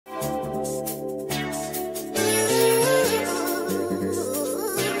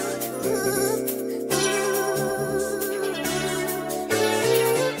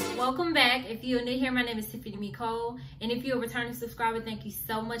there, my name is Tiffany Nicole, and if you're a returning subscriber, thank you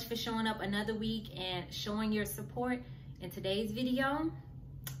so much for showing up another week and showing your support. In today's video,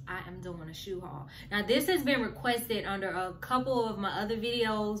 I am doing a shoe haul. Now this has been requested under a couple of my other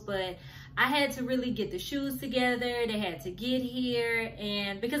videos, but I had to really get the shoes together. They had to get here,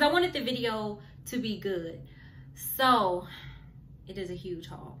 and because I wanted the video to be good. So it is a huge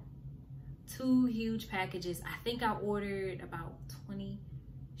haul. 2 huge packages. I think I ordered about 20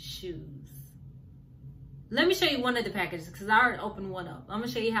 shoes. Let me show you one of the packages because I already opened one up. I'm gonna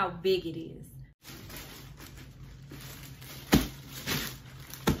show you how big it is.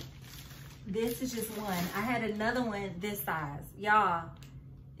 This is just one. I had another one this size. Y'all,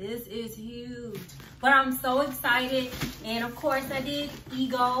 this is huge. But I'm so excited. And of course I did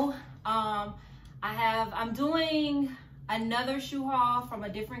Ego. I'm doing another shoe haul from a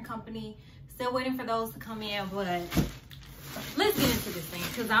different company. Still waiting for those to come in, but let's get into this thing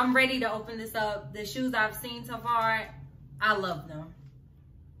because I'm ready to open this up. The shoes I've seen so far, I love them.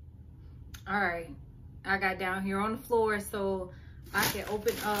 All right, I got down here on the floor so I can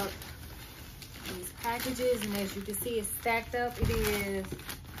open up these packages, and as you can see, it's stacked up. It is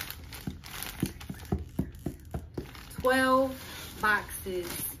 12 boxes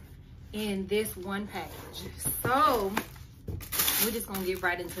in this one package. So we're just gonna get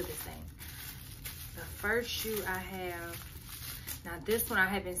right into this thing. The first shoe I have, now this one I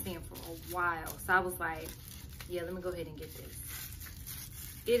have been seeing for a while, so I was like, yeah, let me go ahead and get this.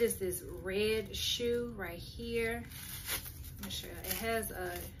 It is this red shoe right here. Let me show you. It has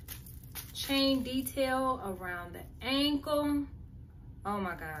a chain detail around the ankle. Oh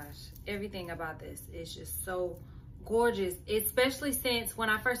my gosh, everything about this is just so gorgeous, especially since when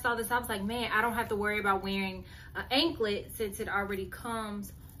I first saw this, I was like, man, I don't have to worry about wearing an anklet since it already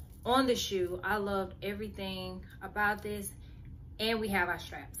comes on the shoe. I loved everything about this, and we have our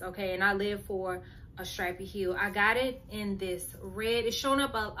straps, okay? And I live for a stripy heel. I got it in this red. It's showing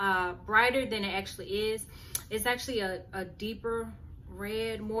up brighter than it actually is. It's actually a deeper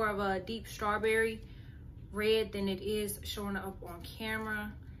red, more of a deep strawberry red than it is showing up on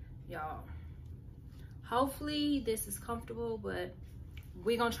camera. Y'all, hopefully this is comfortable, but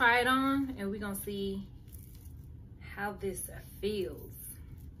we're gonna try it on and we're gonna see how this feels.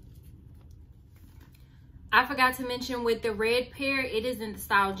 I forgot to mention with the red pair, it is in the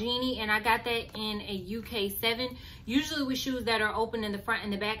style Genie, and I got that in a UK 7. Usually with shoes that are open in the front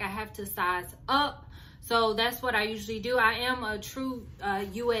and the back, I have to size up. So that's what I usually do. I am a true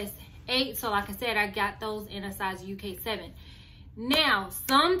US 8, so like I said, I got those in a size UK 7. Now,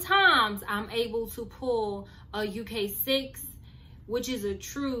 sometimes I'm able to pull a UK 6, which is a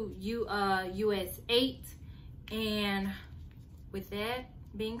true US 8. And with that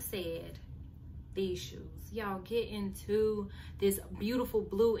being said, these shoes, y'all, get into this beautiful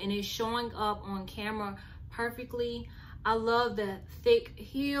blue, and it's showing up on camera perfectly. I love the thick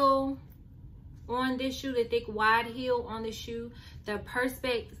heel on this shoe, the thick wide heel on the shoe. The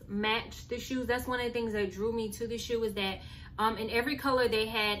perspex match the shoes. That's one of the things that drew me to the shoe, is that in every color they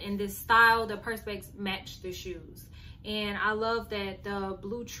had in this style, the perspex matched the shoes. And I love that the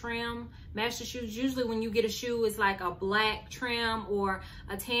blue trim matched the shoes. Usually when you get a shoe, it's like a black trim or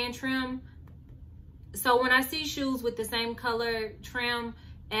a tan trim. So when I see shoes with the same color trim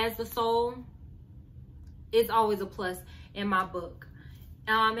as the sole, it's always a plus in my book.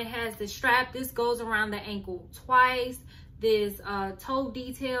 It has the strap. This goes around the ankle twice. This toe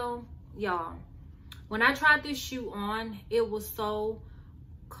detail, y'all. When I tried this shoe on, it was so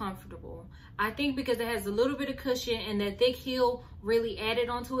comfortable. I think because it has a little bit of cushion and the thick heel really added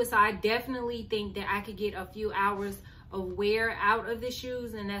onto it. So I definitely think that I could get a few hours of wear out of the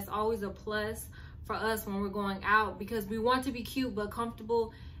shoes, and that's always a plus for us when we're going out, because we want to be cute but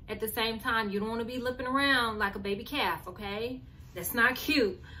comfortable at the same time. You don't want to be lipping around like a baby calf, okay? That's not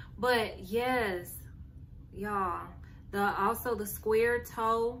cute. But yes, y'all, also the square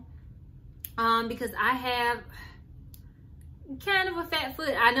toe, because I have kind of a fat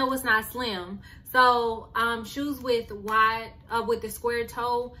foot. I know it's not slim, so shoes with the square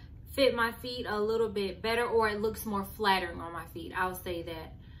toe fit my feet a little bit better, or it looks more flattering on my feet, I'll say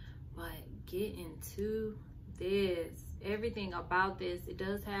that. But get into this. Everything about this. It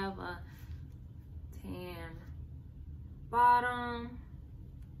does have a tan bottom.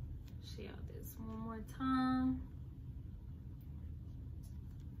 See out this one more time.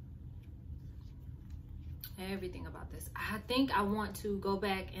 Everything about this. I think I want to go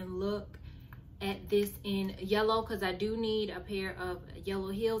back and look at this in yellow, because I do need a pair of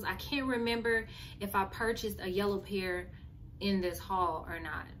yellow heels. I can't remember if I purchased a yellow pair in this haul or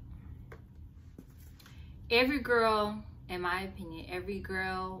not. Every girl, in my opinion, every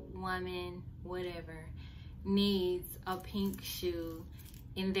girl, woman, whatever needs a pink shoe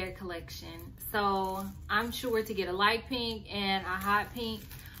in their collection. So I'm sure to get a light pink and a hot pink,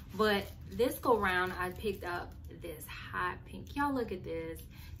 but this go round I picked up this hot pink. Y'all look at this.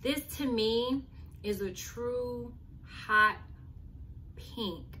 This to me is a true hot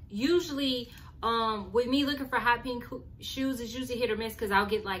pink. Usually with me looking for hot pink shoes, it's usually hit or miss because I'll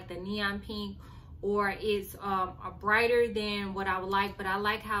get like the neon pink, or it's brighter than what I would like, but I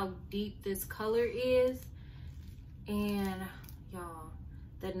like how deep this color is. And y'all,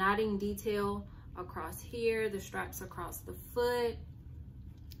 the knotting detail across here, the straps across the foot.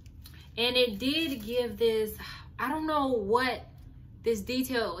 And it did give this, I don't know what this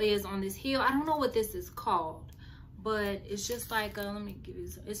detail is on this heel. I don't know what this is called, but it's just like a, let me give you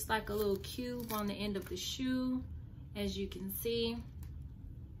some, it's like a little cube on the end of the shoe, as you can see.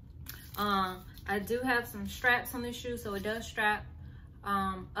 I do have some straps on the shoe, so it does strap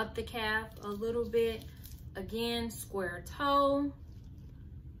up the calf a little bit. Again, square toe,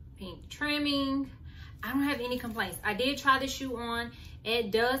 pink trimming. I don't have any complaints. I did try the shoe on.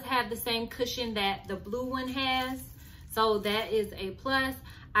 It does have the same cushion that the blue one has, so that is a plus.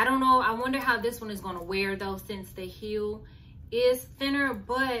 I don't know, I wonder how this one is going to wear though, since the heel is thinner,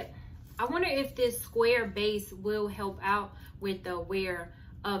 but I wonder if this square base will help out with the wear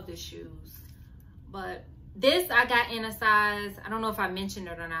of the shoes. But this I got in a size, I don't know if I mentioned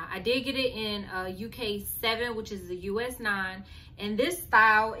it or not. I did get it in a UK 7, which is a US 9. And this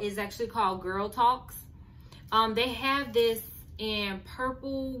style is actually called Girl Talks. They have this in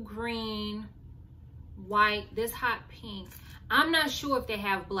purple, green, white, this hot pink. I'm not sure if they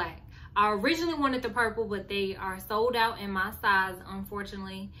have black. I originally wanted the purple, but they are sold out in my size,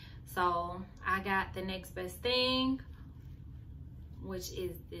 unfortunately. So I got the next best thing, which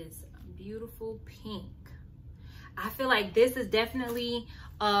is this beautiful pink. I feel like this is definitely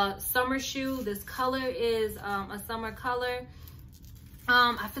a summer shoe. This color is a summer color.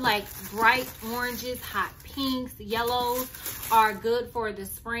 I feel like bright oranges, hot pinks, yellows are good for the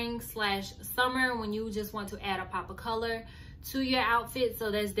spring/summer when you just want to add a pop of color to your outfit.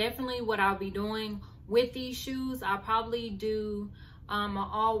 So that's definitely what I'll be doing with these shoes. I'll probably do an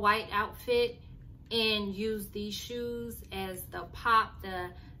all white outfit and use these shoes as the pop,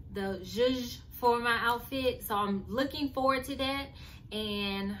 the zhuzh for my outfit. So I'm looking forward to that,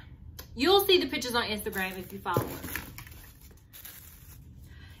 and you'll see the pictures on Instagram if you follow us.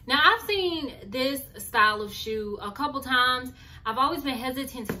 Now, I've seen this style of shoe a couple times. I've always been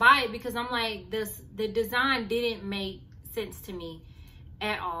hesitant to buy it because I'm like, the design didn't make sense to me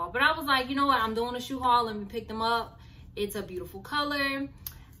at all. But I was like, you know what? I'm doing a shoe haul. Let me pick them up. It's a beautiful color.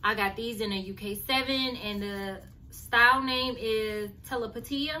 I got these in a UK 7, and the style name is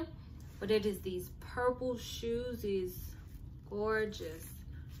Telepatia. But it is these purple shoes, these gorgeous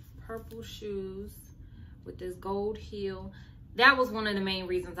purple shoes with this gold heel. That was one of the main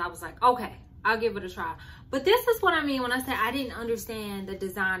reasons I was like, okay, I'll give it a try. But this is what I mean when I say I didn't understand the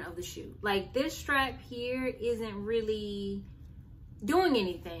design of the shoe. Like, this strap here isn't really doing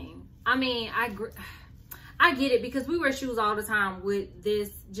anything. I mean, I get it because we wear shoes all the time with this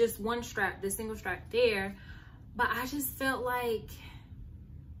just one strap, this single strap there. But I just felt like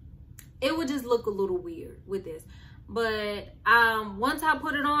it would just look a little weird with this. But once I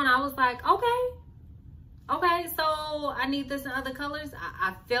put it on, I was like, okay, so I need this in other colors.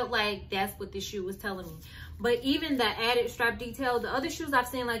 I felt like that's what this shoe was telling me. But even the added strap detail, the other shoes I've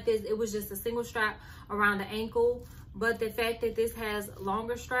seen like this, it was just a single strap around the ankle. But the fact that this has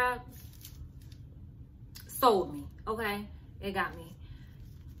longer straps sold me, okay? It got me.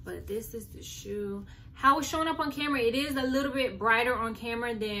 But this is the shoe. How it's showing up on camera, it is a little bit brighter on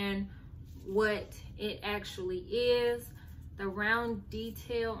camera than what it actually is. The round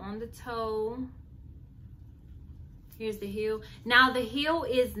detail on the toe. Here's the heel. Now the heel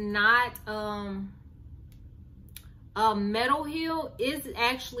is not a metal heel, it's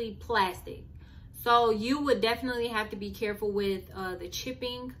actually plastic. So you would definitely have to be careful with the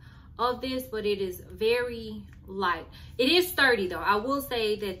chipping of this, but it is very light. It is sturdy though. I will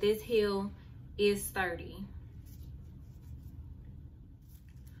say that this heel is sturdy.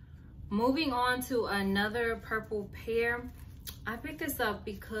 Moving on to another purple pair. I picked this up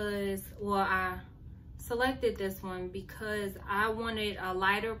because, well, I selected this one because I wanted a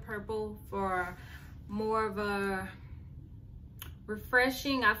lighter purple for more of a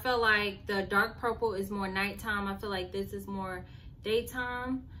refreshing. I feel like the dark purple is more nighttime. I feel like this is more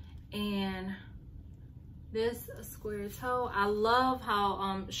daytime. And this square toe, I love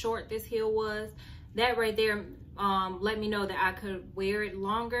how short this heel was. That right there let me know that I could wear it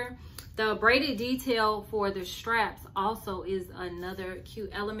longer. The braided detail for the straps also is another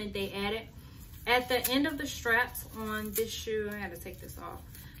cute element they added. At the end of the straps on this shoe, I had to take this off.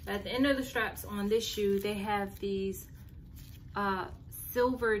 At the end of the straps on this shoe, they have these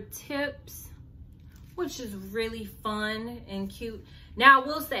silver tips, which is really fun and cute. Now, I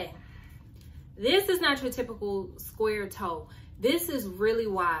will say, this is not your typical square toe. This is really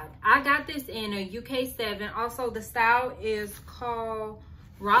wide. I got this in a UK 7. Also, the style is called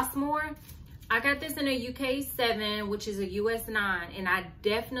Rossmore. I got this in a UK 7, which is a US 9, and I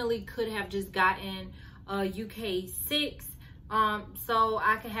definitely could have just gotten a UK 6, so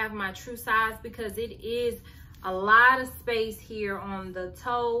I can have my true size, because it is a lot of space here on the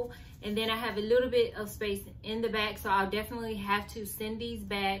toe, and then I have a little bit of space in the back, so I'll definitely have to send these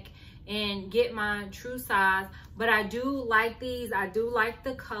back and get my true size. But I do like these. I do like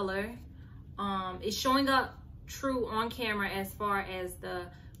the color. It's showing up true on camera as far as the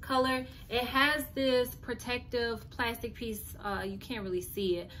color. It has this protective plastic piece, you can't really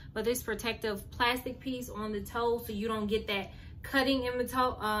see it, but this protective plastic piece on the toe, so you don't get that cutting in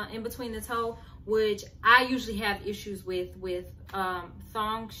between the toe, which I usually have issues with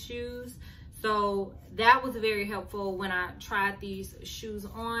thong shoes. So that was very helpful when I tried these shoes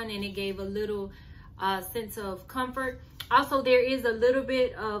on, and it gave a little sense of comfort. Also, there is a little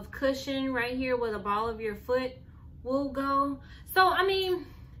bit of cushion right here where the ball of your foot will go. So, I mean,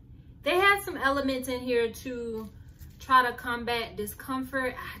 they have some elements in here to try to combat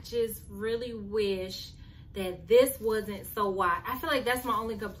discomfort. I just really wish that this wasn't so wide. I feel like that's my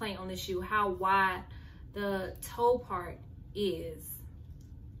only complaint on this shoe, how wide the toe part is.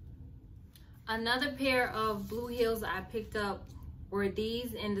 Another pair of blue heels I picked up were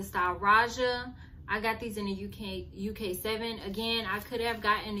these in the style Raja. I got these in a UK 7. Again, I could have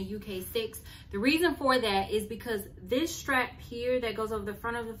gotten a UK 6. The reason for that is because this strap here that goes over the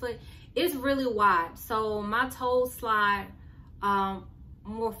front of the foot is really wide. So my toes slide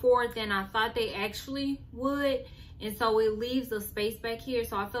more forward than I thought they actually would. And so it leaves a space back here.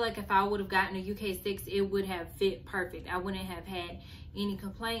 So I feel like if I would have gotten a UK 6, it would have fit perfect. I wouldn't have had any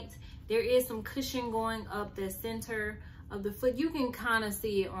complaints. There is some cushion going up the center of the foot. You can kind of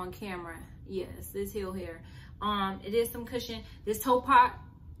see it on camera. Yes, this heel here. It is some cushion. This toe part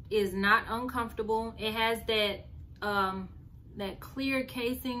is not uncomfortable. It has that that clear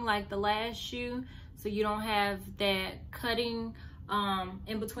casing like the last shoe, so you don't have that cutting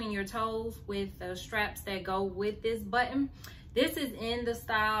in between your toes with the straps that go with this button. This is in the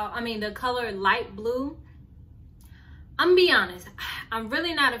style, the color light blue. I'm gonna be honest, I'm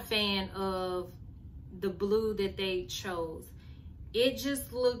really not a fan of the blue that they chose. It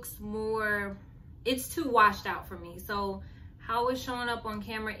just looks more, it's too washed out for me. So how it's showing up on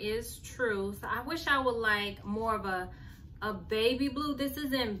camera is true. So I wish I would like more of a baby blue. This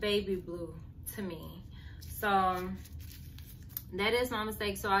isn't baby blue to me. So that is my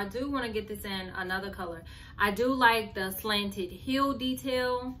mistake. So I do want to get this in another color. I do like the slanted heel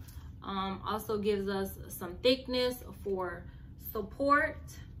detail. Also gives us some thickness for support.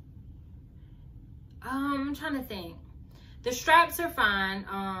 I'm trying to think. The straps are fine.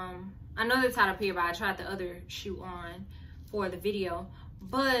 I know they're tied up here, but I tried the other shoe on for the video.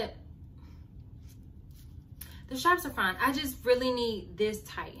 But the straps are fine. I just really need this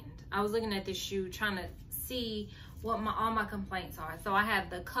tightened. I was looking at this shoe trying to see what all my complaints are. So I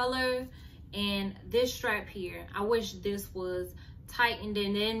have the color and this strap here. I wish this was tightened,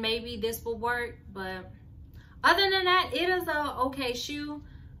 and then maybe this will work. But other than that, it is a okay shoe.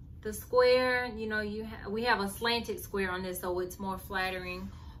 The square, you know, we have a slanted square on this, so it's more flattering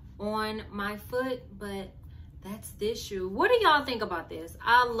on my foot. But that's this shoe. What do y'all think about this?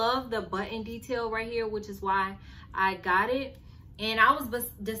 I love the button detail right here, which is why I got it. And I was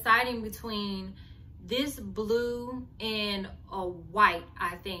deciding between this blue and a white,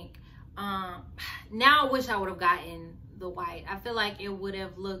 I think. Now I wish I would have gotten the white. I feel like it would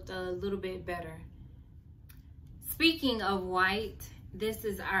have looked a little bit better. Speaking of white, this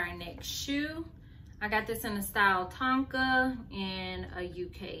is our next shoe. I got this in the style Tonka in a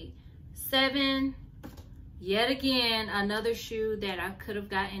UK 7. Yet again, another shoe that I could have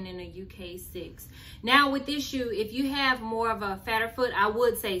gotten in a UK 6. Now with this shoe, if you have more of a fatter foot, I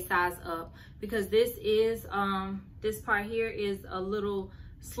would say size up, because this is, this part here is a little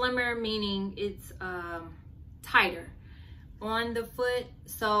slimmer, meaning it's tighter on the foot.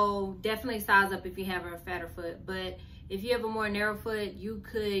 So definitely size up if you have a fatter foot. But if you have a more narrow foot, you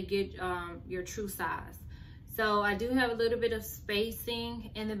could get your true size. So I do have a little bit of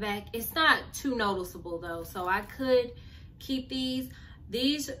spacing in the back. It's not too noticeable though, so I could keep these.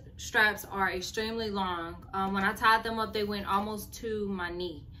 These straps are extremely long. When I tied them up, they went almost to my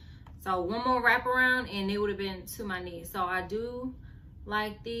knee. So one more wrap around and it would have been to my knee. So I do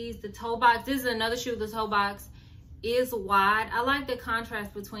like these. The toe box, this is another shoe. The toe box is wide. I like the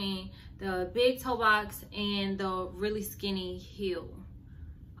contrast between the big toe box and the really skinny heel.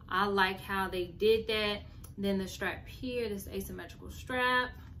 I like how they did that. Then the strap here, this asymmetrical strap.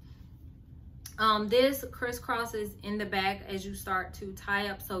 This crisscrosses in the back as you start to tie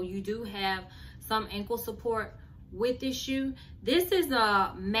up, so you do have some ankle support with this shoe. This is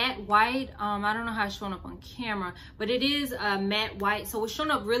a matte white. I don't know how it's showing up on camera, but it is a matte white, so it's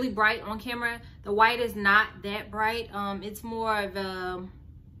showing up really bright on camera. The white is not that bright. It's more of a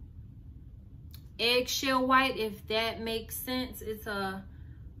eggshell white, if that makes sense. It's a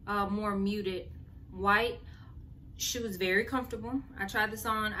more muted white. Shoe is very comfortable. I tried this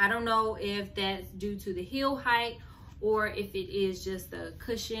on. I don't know if that's due to the heel height or if it is just the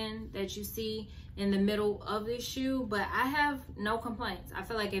cushion that you see in the middle of this shoe, but I have no complaints. I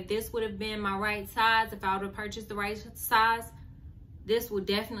feel like if this would have been my right size, if I would have purchased the right size, this would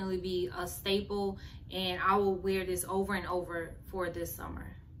definitely be a staple, and I will wear this over and over for this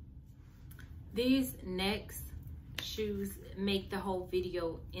summer. These next shoes make the whole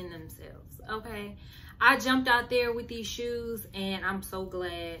video in themselves, okay? I jumped out there with these shoes, and I'm so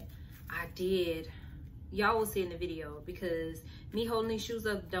glad I did. Y'all will see in the video, because me holding these shoes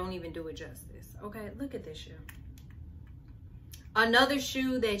up don't even do it justice. Okay, look at this shoe. Another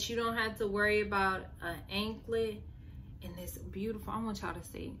shoe that you don't have to worry about an anklet, and this beautiful, I want y'all to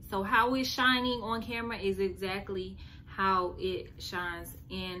see. So how it's shining on camera is exactly how it shines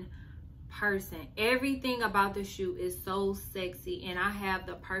in person. Everything about the shoe is so sexy, and I have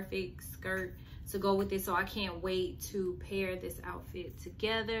the perfect skirt to go with it, so I can't wait to pair this outfit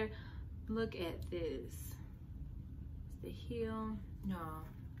together. Look at this. The heel, no.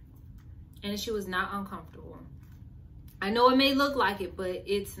 And the shoe is not uncomfortable. I know it may look like it, but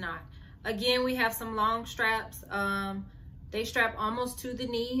it's not. Again, we have some long straps. They strap almost to the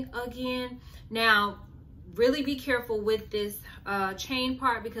knee again. Now, really be careful with this chain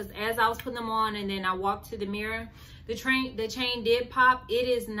part, because as I was putting them on and then I walked to the mirror, the chain did pop. It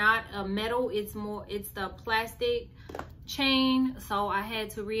is not a metal, it's the plastic chain, so I had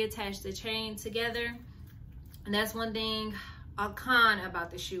to reattach the chain together. And that's one thing, a con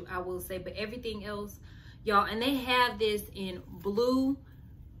about the shoe, I will say. But everything else, y'all, and they have this in blue.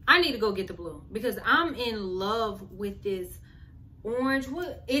 I need to go get the blue, because I'm in love with this orange.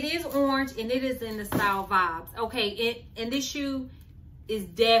 It is orange, and it is in the style vibes, okay? And this shoe is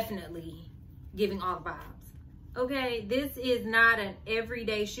definitely giving all the vibes, okay? This is not an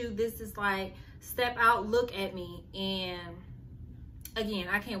everyday shoe. This is like, step out, look at me. And again,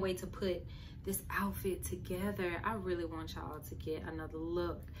 I can't wait to put this outfit together. I really want y'all to get another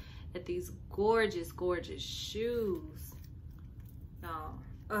look at these gorgeous, gorgeous shoes.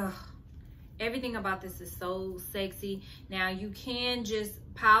 Everything about this is so sexy. Now, you can just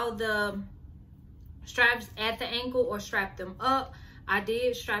pile the straps at the ankle or strap them up. I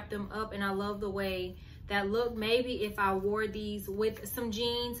did strap them up, and I love the way that look. Maybe if I wore these with some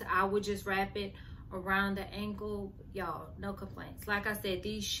jeans, I would just wrap it around the ankle. Y'all, no complaints. Like I said,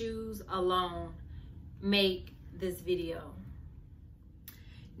 these shoes alone make this video.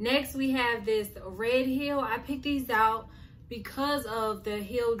 Next, we have this red heel. I picked these out because of the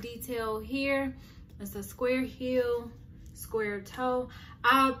heel detail here. It's a square heel, square toe.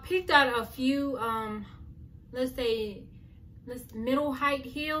 I picked out a few, let's say, middle height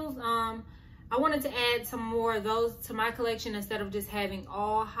heels. I wanted to add some more of those to my collection instead of just having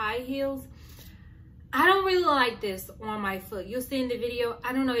all high heels. I don't really like this on my foot. You'll see in the video.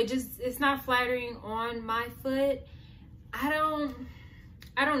 I don't know. It's not flattering on my foot. I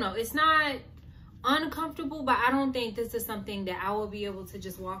don't know. It's not uncomfortable, but I don't think this is something that I will be able to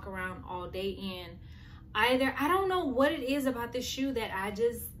just walk around all day in either. I don't know what it is about this shoe that I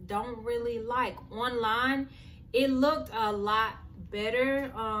just don't really like. Online, it looked a lot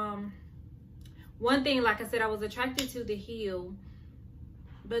better. One thing, like I said, I was attracted to the heel,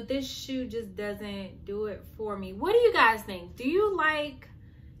 but this shoe just doesn't do it for me. What do you guys think? Do you like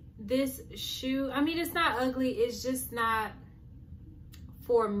this shoe? I mean, it's not ugly. It's just not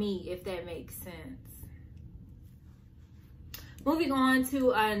for me, if that makes sense. Moving on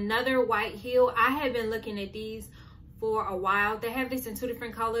to another white heel. I have been looking at these for a while. They have this in two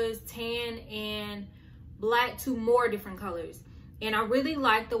different colors, tan and black, two more different colors. And I really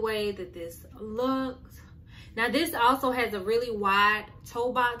like the way that this looks. Now, this also has a really wide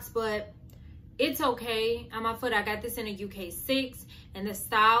toe box, but it's okay on my foot. I got this in a UK 6, and the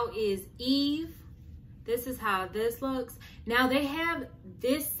style is Eve. This is how this looks. Now, they have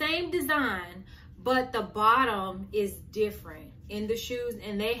this same design, but the bottom is different in the shoes.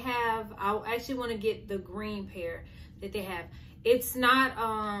 And they have, I actually want to get the green pair that they have. It's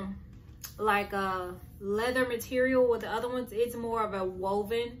not like a leather material with the other ones. It's more of a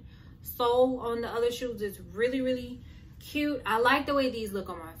woven sole on the other shoes. It's really, really cute. I like the way these look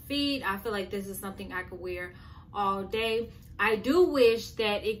on my feet. I feel like this is something I could wear all day. I do wish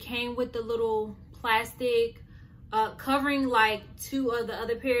that it came with the little plastic covering like 2 of the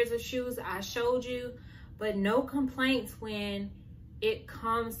other pairs of shoes I showed you, but no complaints when it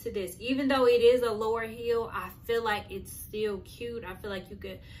comes to this. Even though it is a lower heel, I feel like it's still cute. I feel like you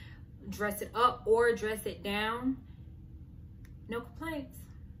could dress it up or dress it down. No complaints.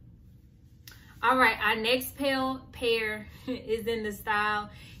 All right, our next pair is in the style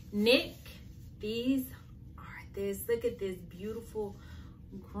Nick. These are this. Look at this beautiful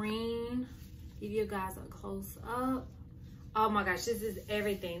green. Give you guys a close up. Oh my gosh, this is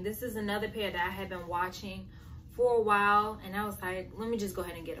everything. This is another pair that I have been watching for a while, and I was like, let me just go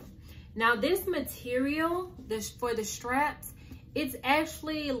ahead and get them. Now this material, for the straps, it's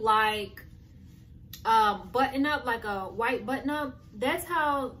actually like button up, like a white button up. That's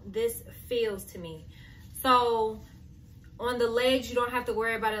how this feels to me. So on the legs, you don't have to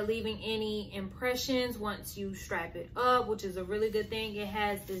worry about it leaving any impressions once you strap it up, which is a really good thing. It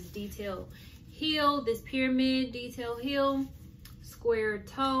has this detailed heel, this pyramid detail heel, square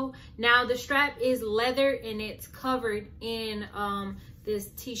toe. Now the strap is leather and it's covered in this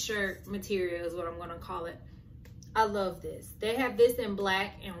t-shirt material is what I'm gonna call it. I love this. They have this in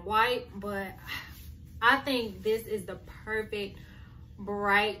black and white, but I think this is the perfect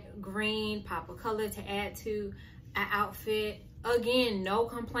bright green pop of color to add to an outfit. Again, no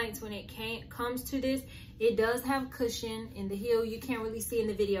complaints when it comes to this. It does have cushion in the heel. You can't really see in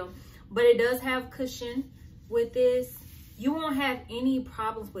the video, but it does have cushion with this. You won't have any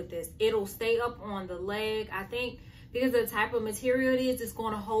problems with this. It'll stay up on the leg. I think because of the type of material it is, it's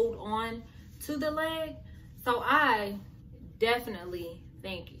going to hold on to the leg. So I definitely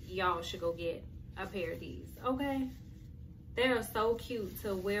think y'all should go get a pair of these, okay? They are so cute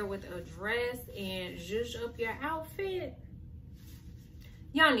to wear with a dress and zhuzh up your outfit.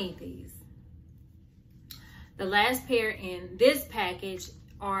 Y'all need these. The last pair in this package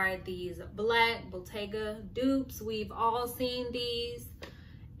are these black Bottega dupes. We've all seen these,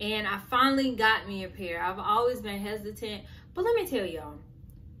 and I finally got me a pair. I've always been hesitant, but let me tell y'all,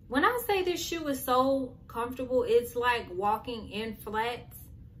 when I say this shoe is so comfortable, it's like walking in flats.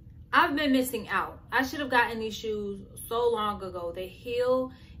 I've been missing out. I should have gotten these shoes so long ago. The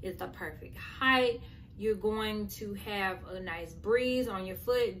heel is the perfect height. You're going to have a nice breeze on your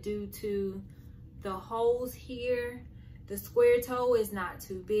foot due to the holes here. The square toe is not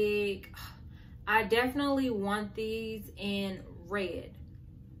too big. I definitely want these in red,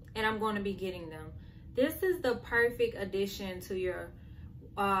 and I'm going to be getting them. This is the perfect addition to your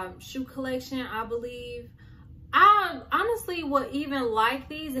shoe collection, I believe. I honestly would even like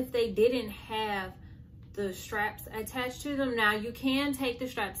these if they didn't have the straps attached to them. Now you can take the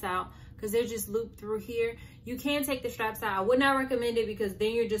straps out because they're just looped through here. You can take the straps out. I would not recommend it because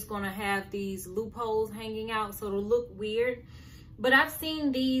then you're just going to have these loopholes hanging out, so it'll look weird. But I've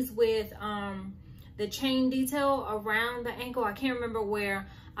seen these with the chain detail around the ankle. I can't remember where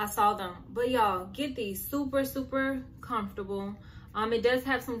I saw them, but y'all get these. Super, super comfortable. It does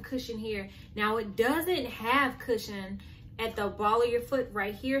have some cushion here. Now it doesn't have cushion at the ball of your foot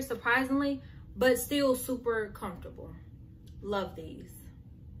right here, surprisingly, but still super comfortable. Love these.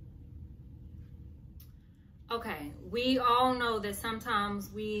 Okay, we all know that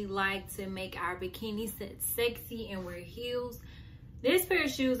sometimes we like to make our bikini set sexy and wear heels. This pair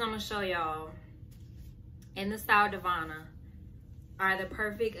of shoes I'm gonna show y'all in the style Divana are the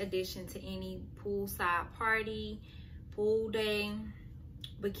perfect addition to any poolside party, pool day,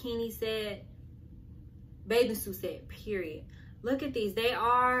 bikini set, bathing suit set, period. Look at these. They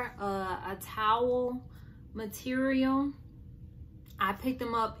are a towel material. I picked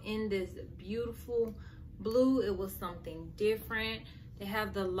them up in this beautiful blue. It was something different. They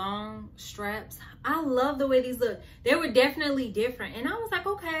have the long straps. I love the way these look. They were definitely different, and I was like,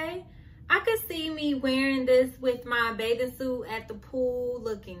 okay, I could see me wearing this with my bathing suit at the pool,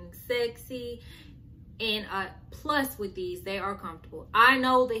 looking sexy. And plus with these, they are comfortable. I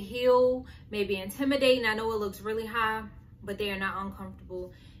know the heel may be intimidating. I know it looks really high, but they are not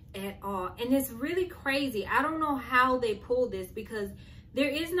uncomfortable at all. And it's really crazy. I don't know how they pulled this because there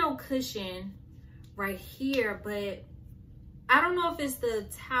is no cushion right here, but I don't know if it's the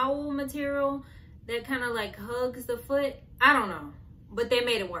towel material that kind of like hugs the foot. I don't know, but they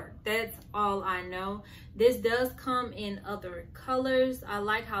made it work. That's all I know. This does come in other colors. I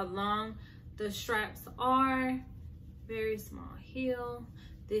like how long the straps are. Very small heel,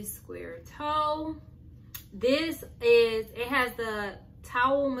 this square toe. it has the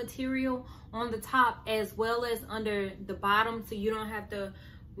towel material on the top as well as under the bottom, so you don't have to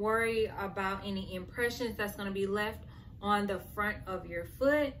worry about any impressions that's going to be left on the front of your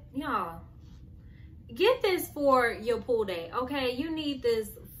foot. Y'all, get this for your pool day, okay? You need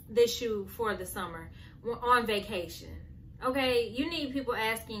this shoe for the summer on vacation, okay? You need people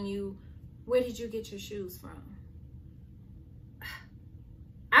asking you, where did you get your shoes from?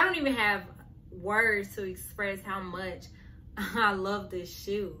 I don't even have words to express how much I love this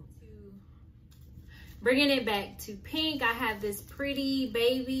shoe. Bringing it back to pink, I have this pretty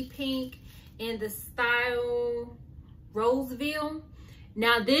baby pink in the style Roseville.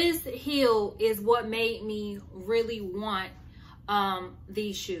 Now this heel is what made me really want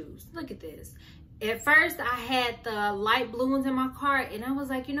these shoes. Look at this. At first I had the light blue ones in my cart and I was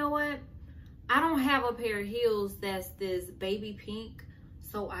like, you know what? I don't have a pair of heels that's this baby pink,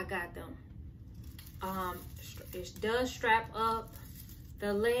 so I got them. It does strap up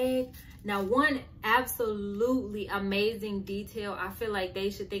the leg. Now, one absolutely amazing detail I feel like they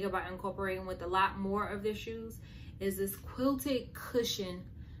should think about incorporating with a lot more of their shoes is this quilted cushion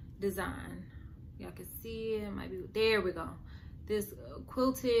design. Y'all can see it, might be, there we go. This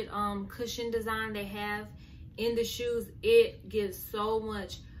quilted cushion design they have in the shoes, it gives so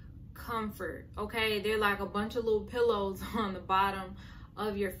much comfort, okay? They're like a bunch of little pillows on the bottom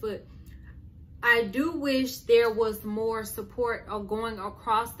of your foot. I do wish there was more support of going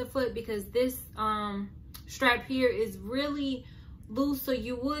across the foot, because this strap here is really loose, so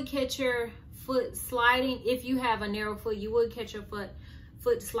you would catch your foot sliding. If you have a narrow foot, you would catch your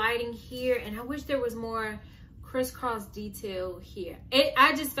foot sliding here, and I wish there was more crisscross detail here.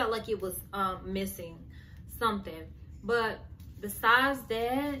 I just felt like it was missing something, but besides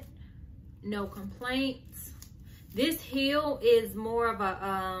that, no complaints. This heel is more of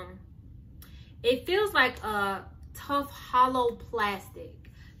a it feels like a tough hollow plastic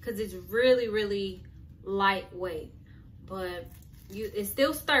because it's really, really lightweight, but it's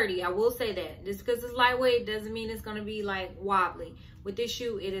still sturdy. I will say that. Just because it's lightweight doesn't mean it's going to be like wobbly. With this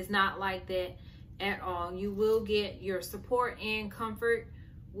shoe, it is not like that at all. You will get your support and comfort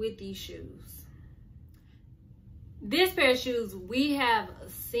with these shoes. This pair of shoes we have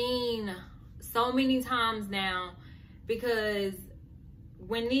seen so many times now, because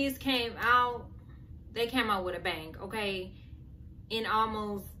when these came out, they came out with a bang, okay? And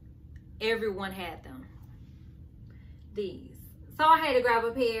almost everyone had them. These. So I had to grab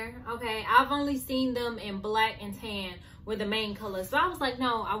a pair, okay? I've only seen them in black and tan were the main colors. So I was like,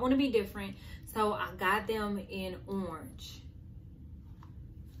 no, I want to be different. So I got them in orange.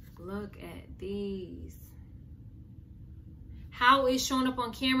 Look at these. How it's showing up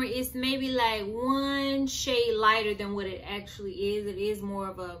on camera, it's maybe like one shade lighter than what it actually is. It is more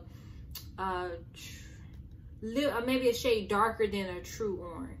of a maybe a shade darker than a true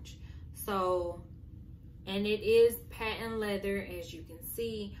orange. So, and it is patent leather, as you can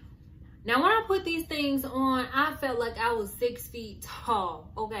see. Now, when I put these things on, I felt like I was 6 feet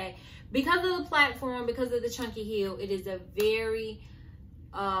tall, okay? Because of the platform, because of the chunky heel, it is a very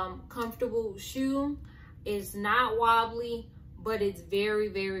comfortable shoe. It's not wobbly, but it's very,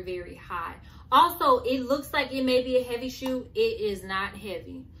 very, very high. Also, it looks like it may be a heavy shoe. It is not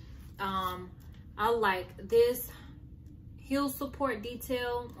heavy. I like this heel support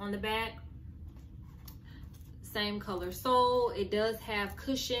detail on the back. Same color sole. It does have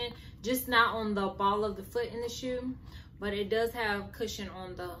cushion, just not on the ball of the foot in the shoe, but it does have cushion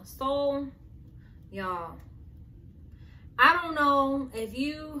on the sole. Y'all, I don't know if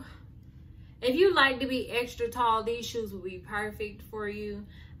you like to be extra tall, these shoes would be perfect for you.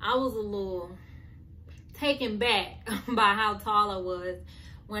 I was a little taken back by how tall I was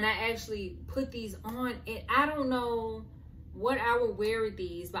when I actually put these on, and I don't know what I would wear with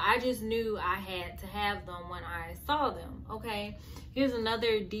these, but I just knew I had to have them when I saw them, okay? Here's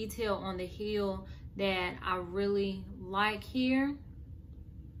another detail on the heel that I really like here.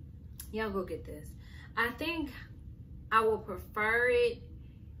 Y'all go get this. I think I would prefer it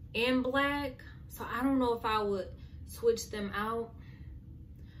in black, so I don't know if I would switch them out.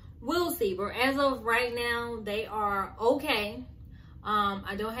 We'll see, but as of right now, they are okay.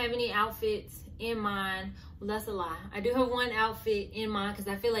 I don't have any outfits in mind. Well, that's a lie. I do have one outfit in mind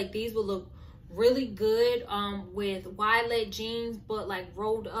because I feel like these will look really good with wide leg jeans, but like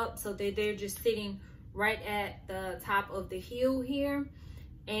rolled up so that they're just sitting right at the top of the heel here,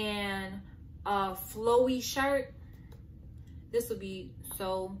 and a flowy shirt. This would be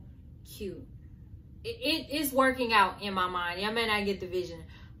so cute. It is working out in my mind. I may not get the vision,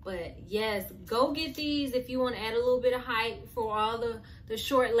 but yes, go get these if you want to add a little bit of height for all the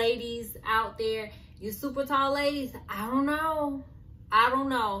short ladies out there. You super tall ladies, I don't know.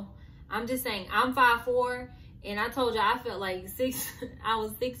 I'm just saying, I'm 5'4", and I told you I felt like I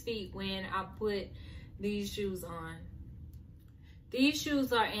was 6 feet when I put these shoes on. These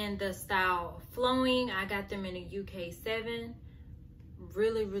shoes are in the style Flowing. I got them in a UK 7.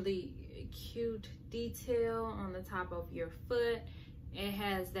 Really, really cute detail on the top of your foot. It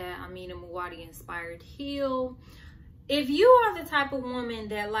has that Amina Muaddi inspired heel. If you are the type of woman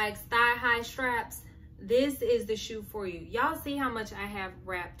that likes thigh-high straps, this is the shoe for you. Y'all see how much I have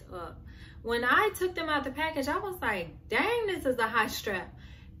wrapped up. When I took them out the package, I was like, dang, this is a high strap.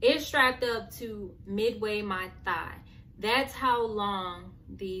 It's strapped up to midway my thigh. That's how long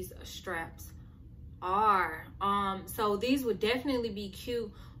these straps are. So these would definitely be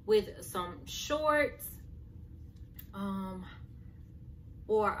cute with some shorts,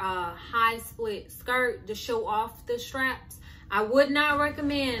 or a high split skirt to show off the straps. I would not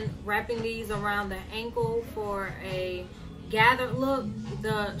recommend wrapping these around the ankle for a gathered look.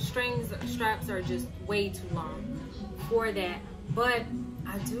 The straps are just way too long for that. But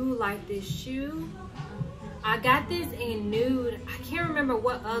I do like this shoe. I got this in nude. I can't remember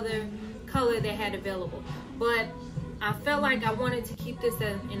what other color they had available, but I felt like I wanted to keep this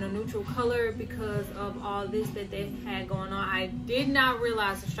in a neutral color because of all this that they had going on. I did not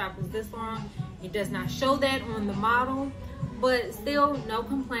realize the strap was this long. It does not show that on the model, but still no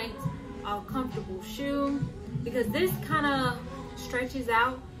complaints. A comfortable shoe, because this kind of stretches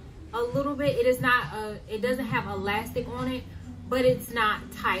out a little bit. It is not it doesn't have elastic on it, but it's not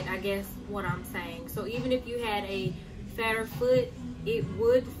tight, I guess what I'm saying. So even if you had a fatter foot, it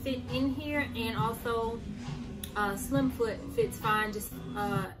would fit in here. And also slim foot fits fine just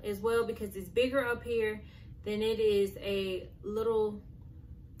as well, because it's bigger up here than it is a little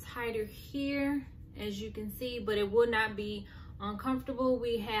tighter here, as you can see, but it would not be uncomfortable.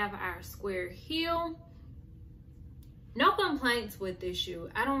 We have our square heel. No complaints with this shoe.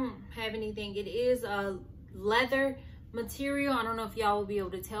 I don't have anything. It is a leather material. I don't know if y'all will be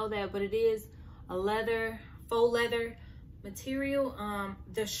able to tell that, but it is a leather, faux leather material.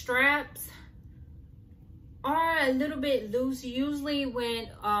 The straps are a little bit loose. Usually when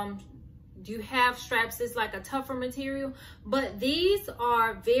you have straps, it's like a tougher material, but these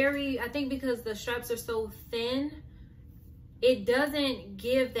are very, I think because the straps are so thin, it doesn't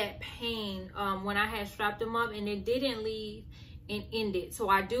give that pain when I had strapped them up, and it didn't leave and end it. So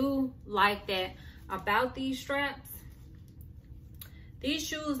I do like that about these straps. These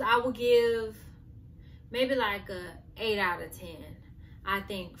shoes I will give maybe like a 8 out of 10, I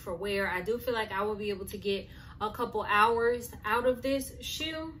think, for wear. I do feel like I will be able to get a couple hours out of this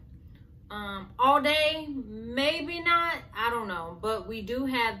shoe. All day, maybe not, I don't know, but we do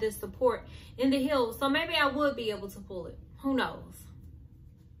have this support in the heel, so maybe I would be able to pull it. Who knows?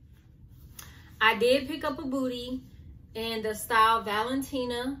 I did pick up a bootie in the style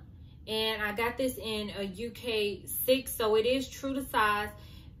Valentina, and I got this in a UK 6, so it is true to size.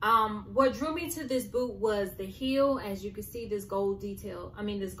 What drew me to this boot was the heel. As you can see, this gold detail,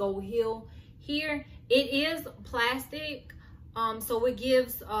 this gold heel here. It is plastic, so it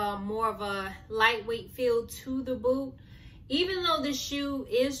gives more of a lightweight feel to the boot. Even though this shoe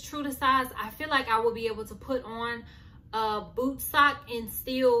is true to size, I feel like I will be able to put on a boot sock and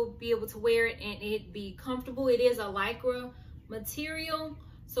still be able to wear it and it be comfortable. It is a Lycra material,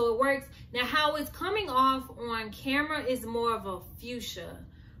 so it works. Now, how it's coming off on camera is more of a fuchsia,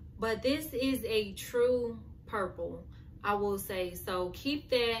 but this is a true purple, I will say. So keep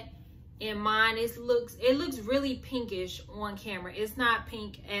that in mind. It looks really pinkish on camera. It's not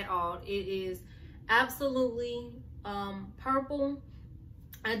pink at all. It is absolutely purple.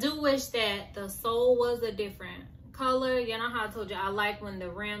 I do wish that the sole was a different color. You know how I told you I like when the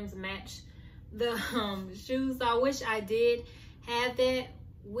rims match the shoes. So I wish I did have that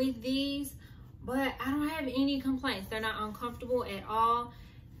with these, but I don't have any complaints. They're not uncomfortable at all.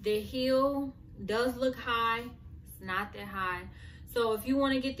 The heel does look high. It's not that high. So if you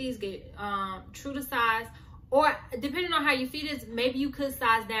want to get these, get true to size, or depending on how your feet is, maybe you could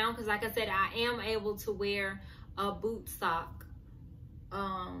size down, because like I said, I am able to wear a boot sock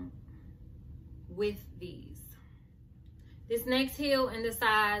with these. This next heel in the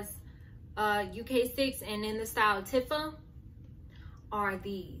size UK 6 and in the style Tifa are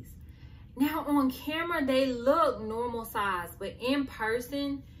these. Now on camera they look normal size, but in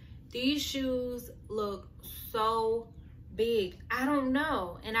person these shoes look so big. I don't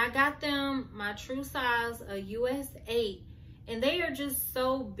know. And I got them my true size, a US 8, and they are just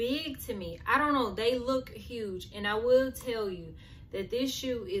so big to me. I don't know, they look huge. And I will tell you that this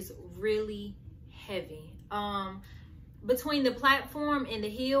shoe is really heavy. between the platform and the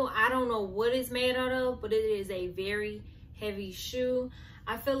heel, I don't know what it's made out of, but it is a very heavy shoe.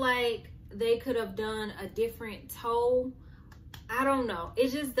 I feel like they could have done a different toe. I don't know.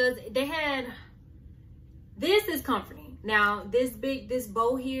 It just does. This is comforting. Now, this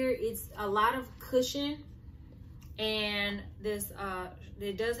bow here, it's a lot of cushion. And this,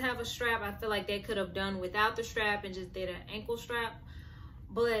 it does have a strap. I feel like they could have done without the strap and just did an ankle strap.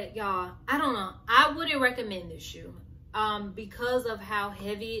 But y'all, I don't know. I wouldn't recommend this shoe because of how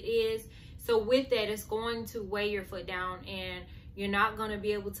heavy it is. So with that, it's going to weigh your foot down and you're not going to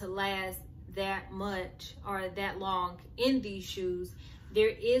be able to last that much or that long in these shoes. There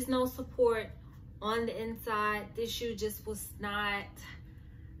is no support on the inside. This shoe just was not,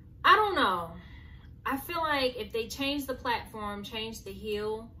 I don't know. I feel like if they change the platform, change the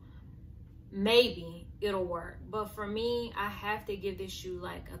heel, maybe it'll work. But for me, I have to give this shoe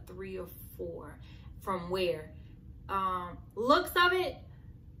like a 3 or 4 from wear. Looks of it,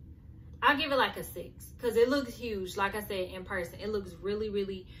 I'll give it like a 6 because it looks huge. Like I said, in person, it looks really,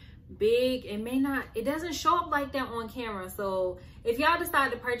 really big. It doesn't show up like that on camera. So if y'all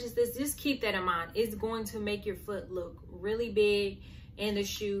decide to purchase this, just keep that in mind. It's going to make your foot look really big and the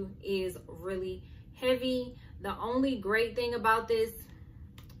shoe is really heavy. The only great thing about this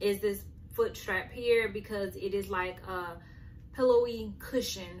is this foot strap here because it is like a pillowy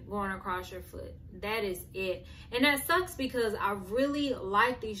cushion going across your foot. That is it. And that sucks because I really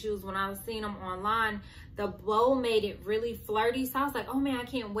like these shoes. When I was seeing them online, the bow made it really flirty. So I was like, oh man, I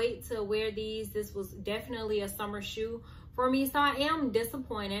can't wait to wear these. This was definitely a summer shoe for me. So I am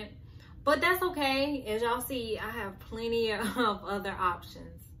disappointed, but that's okay. As y'all see, I have plenty of other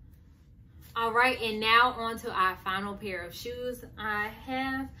options. All right, and now on to our final pair of shoes I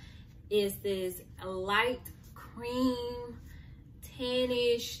have is this light cream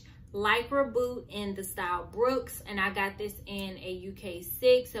tannish lycra boot in the style Brooks, and I got this in a UK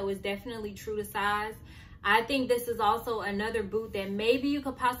 6, so it's definitely true to size. I think this is also another boot that maybe you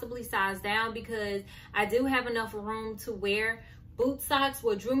could possibly size down because I do have enough room to wear boot socks.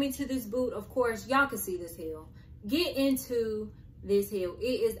 What drew me to this boot, of course, y'all can see this heel. Get into this heel.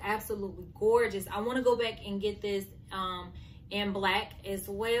 It is absolutely gorgeous. I want to go back and get this in black as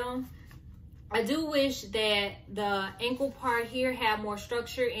well. I do wish that the ankle part here had more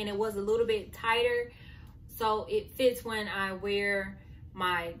structure and it was a little bit tighter so it fits when I wear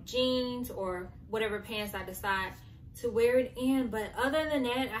my jeans or whatever pants I decide to wear it in. But other than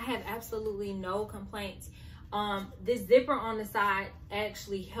that, I have absolutely no complaints. This zipper on the side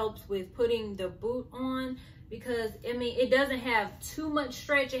actually helps with putting the boot on because, I mean, it doesn't have too much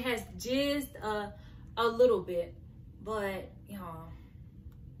stretch. It has just a little bit, but y'all,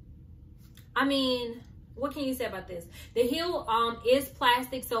 I mean, what can you say about this? The heel is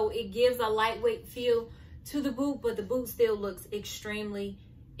plastic, so it gives a lightweight feel to the boot, but the boot still looks extremely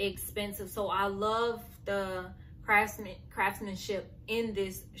expensive. So I love the craftsmanship in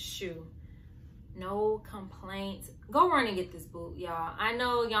this shoe. No complaints. Go run and get this boot, y'all. I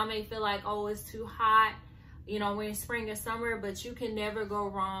know y'all may feel like, oh, it's too hot, you know, we're in spring or summer, but you can never go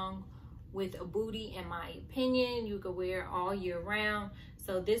wrong with a bootie, in my opinion. You could wear all year round.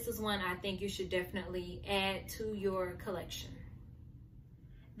 So this is one I think you should definitely add to your collection.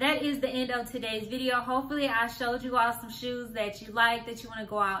 That is the end of today's video. Hopefully I showed you all some shoes that you like, that you want to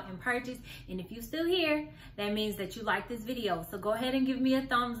go out and purchase. And if you're still here, that means that you like this video. So go ahead and give me a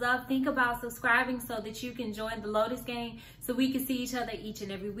thumbs up. Think about subscribing so that you can join the Lotus Gang so we can see each other each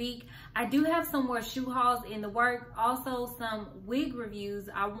and every week. I do have some more shoe hauls in the work. Also some wig reviews.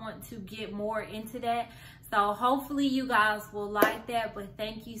 I want to get more into that. So hopefully you guys will like that. But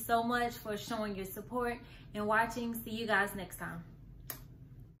thank you so much for showing your support and watching. See you guys next time.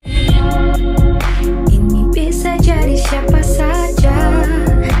 Ini bisa jadi siapa saja,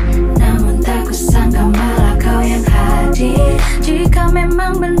 namun tak kusangka malah kau yang hadir. Jika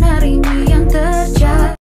memang benar ini yang terjadi.